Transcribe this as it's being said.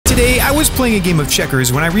I was playing a game of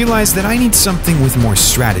checkers when I realized that I need something with more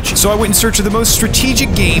strategy. So I went in search of the most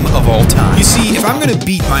strategic game of all time. You see, if I'm gonna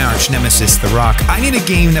beat my arch nemesis, The Rock, I need a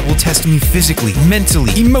game that will test me physically,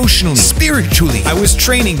 mentally, emotionally, spiritually. I was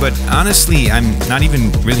training, but honestly, I'm not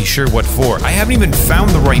even really sure what for. I haven't even found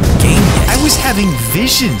the right game yet. I was having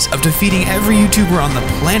visions of defeating every YouTuber on the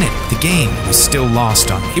planet. The game was still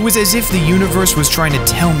lost on me. It was as if the universe was trying to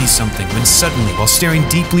tell me something when suddenly, while staring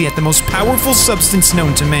deeply at the most powerful substance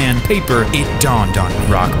known to man, paper, it dawned on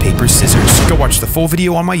me. Rock, paper, scissors. Go watch the full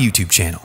video on my YouTube channel.